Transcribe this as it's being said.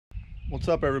What's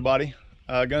up, everybody?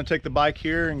 Gonna take the bike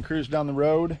here and cruise down the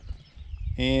road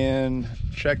and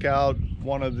check out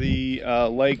one of the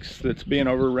lakes that's being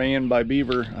overran by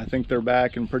beaver. I think they're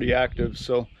back and pretty active,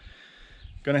 so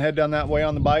gonna head down that way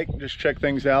on the bike, just check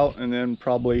things out, and then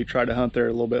probably try to hunt there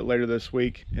a little bit later this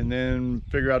week, and then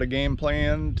figure out a game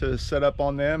plan to set up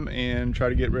on them and try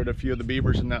to get rid of a few of the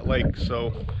beavers in that lake.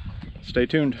 So stay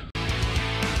tuned.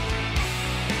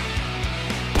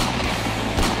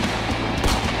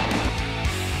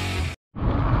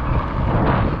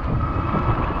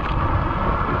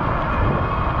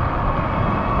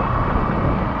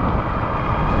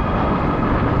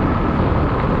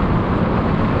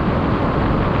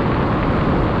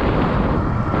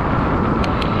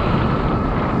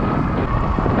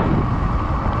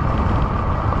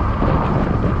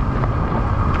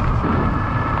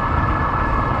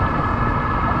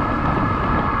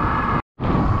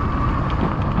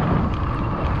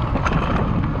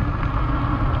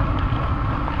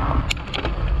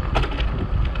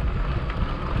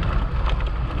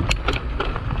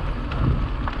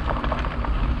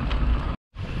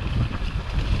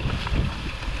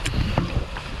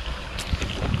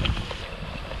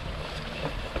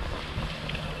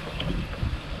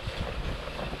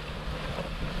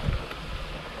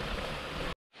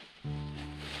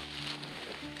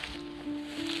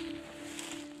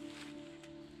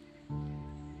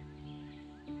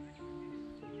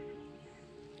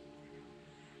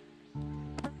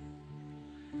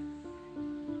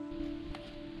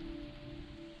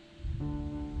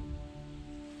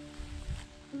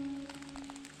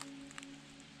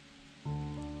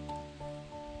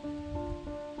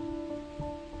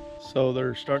 So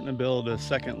they're starting to build a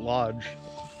second lodge.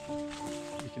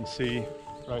 You can see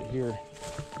right here.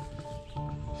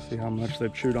 See how much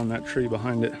they've chewed on that tree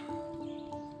behind it.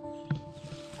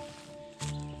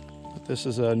 But this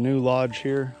is a new lodge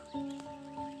here.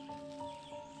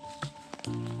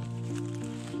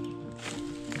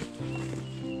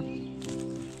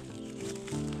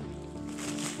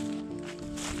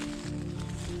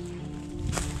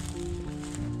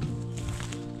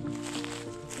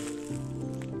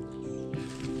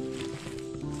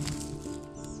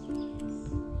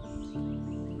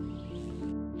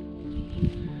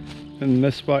 And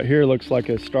this spot here looks like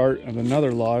a start of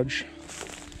another lodge,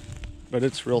 but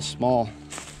it's real small.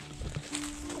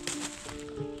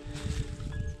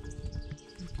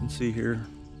 You can see here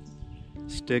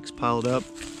sticks piled up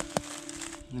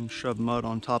and shoved mud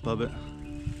on top of it.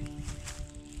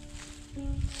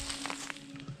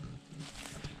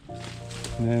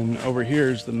 And then over here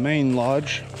is the main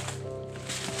lodge.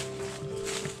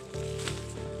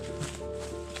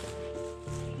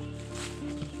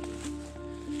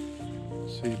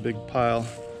 See a big pile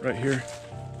right here.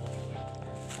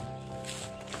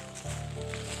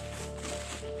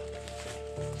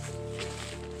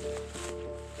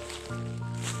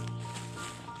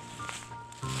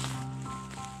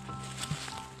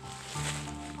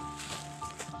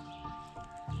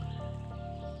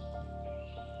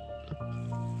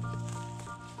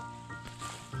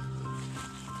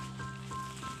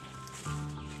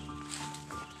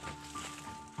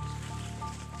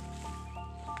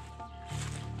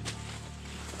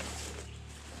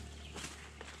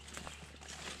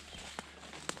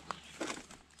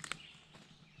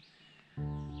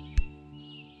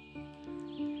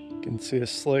 You can see a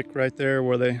slick right there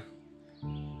where they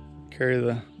carry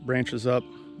the branches up,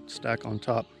 stack on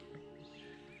top.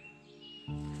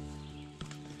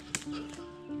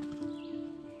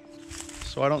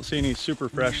 So I don't see any super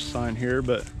fresh sign here,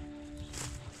 but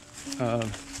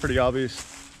pretty obvious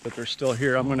that they're still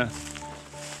here. I'm gonna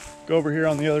go over here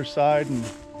on the other side and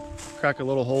crack a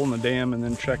little hole in the dam and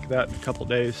then check that in a couple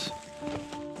days.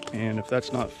 And if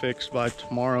that's not fixed by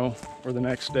tomorrow or the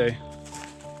next day,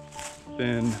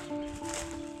 then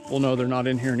we'll know they're not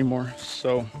in here anymore.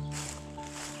 So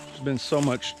there's been so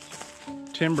much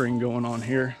timbering going on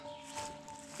here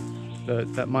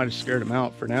that might have scared them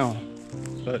out for now,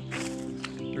 but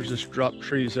there's just dropped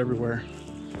trees everywhere.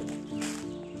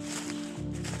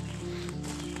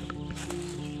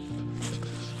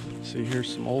 See,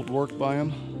 here's some old work by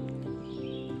them.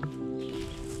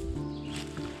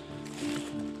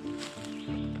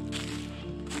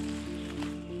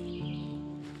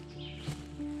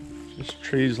 Just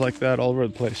trees like that all over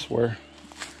the place where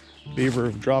beaver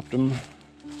have dropped them.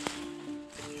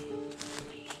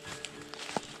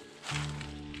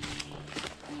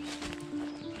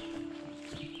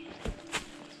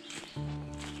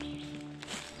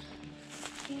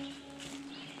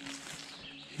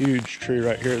 Huge tree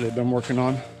right here they've been working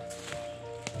on.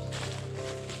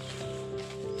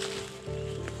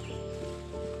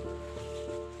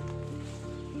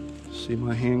 See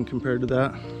my hand compared to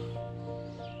that?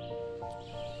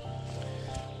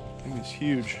 Thing is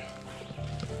huge.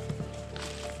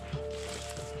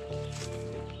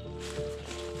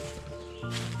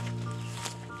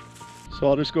 So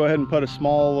I'll just go ahead and put a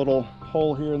small little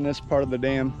hole here in this part of the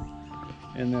dam,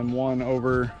 and then one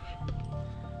over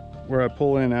where I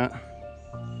pull in at,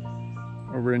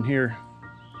 over in here,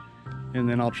 and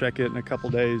then I'll check it in a couple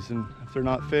days, and if they're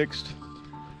not fixed,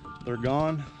 they're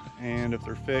gone, and if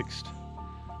they're fixed,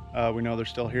 we know they're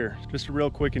still here. Just a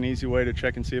real quick and easy way to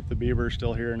check and see if the beaver is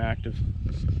still here and active.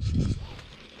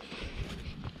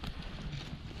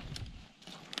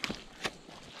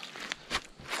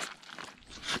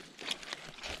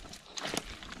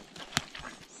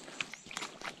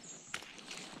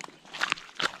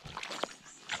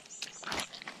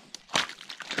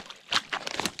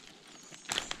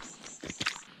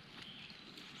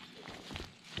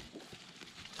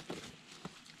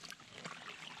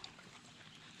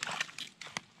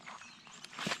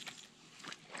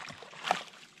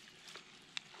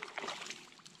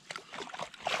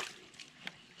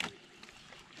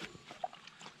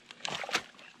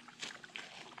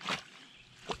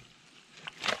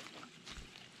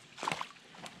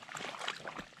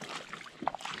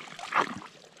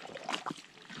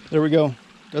 There we go.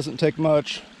 Doesn't take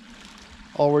much.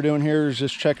 All we're doing here is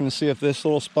just checking to see if this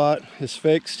little spot is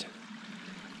fixed,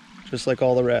 just like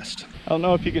all the rest. I don't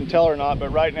know if you can tell or not,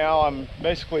 but right now I'm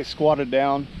basically squatted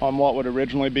down on what would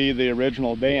originally be the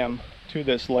original dam to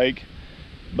this lake.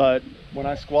 But when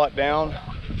I squat down,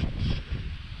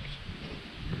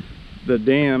 the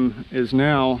dam is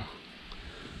now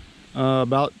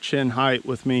about chin height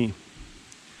with me.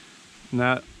 And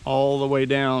that all the way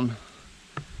down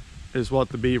is what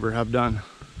the beaver have done.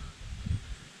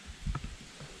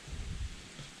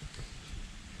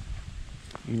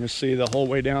 You can just see the whole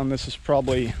way down. This is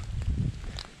probably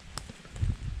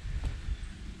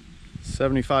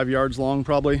 75 yards long,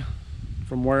 probably,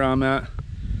 from where I'm at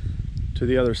to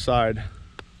the other side,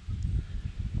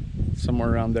 somewhere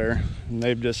around there. And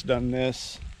they've just done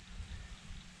this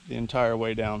the entire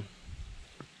way down.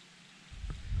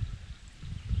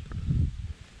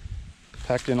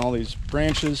 Packed in all these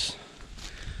branches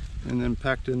and then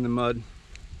packed in the mud.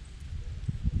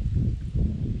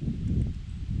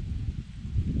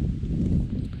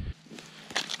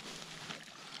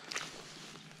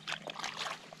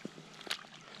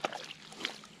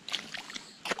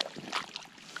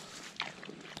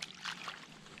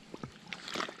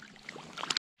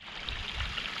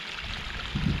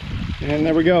 And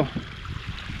there we go.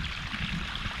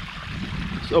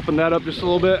 Let's open that up just a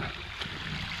little bit.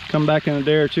 Come back in a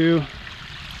day or two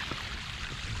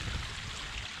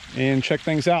and check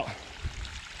things out.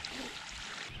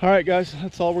 All right, guys,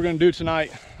 that's all we're gonna do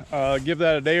tonight. Give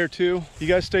that a day or two. You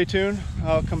guys stay tuned.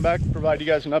 I'll come back and provide you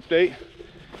guys an update.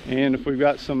 And if we've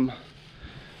got some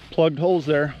plugged holes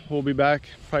there, we'll be back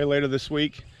probably later this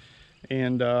week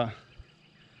and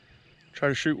try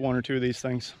to shoot one or two of these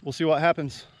things. We'll see what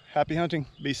happens. Happy hunting.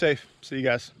 Be safe. See you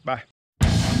guys. Bye.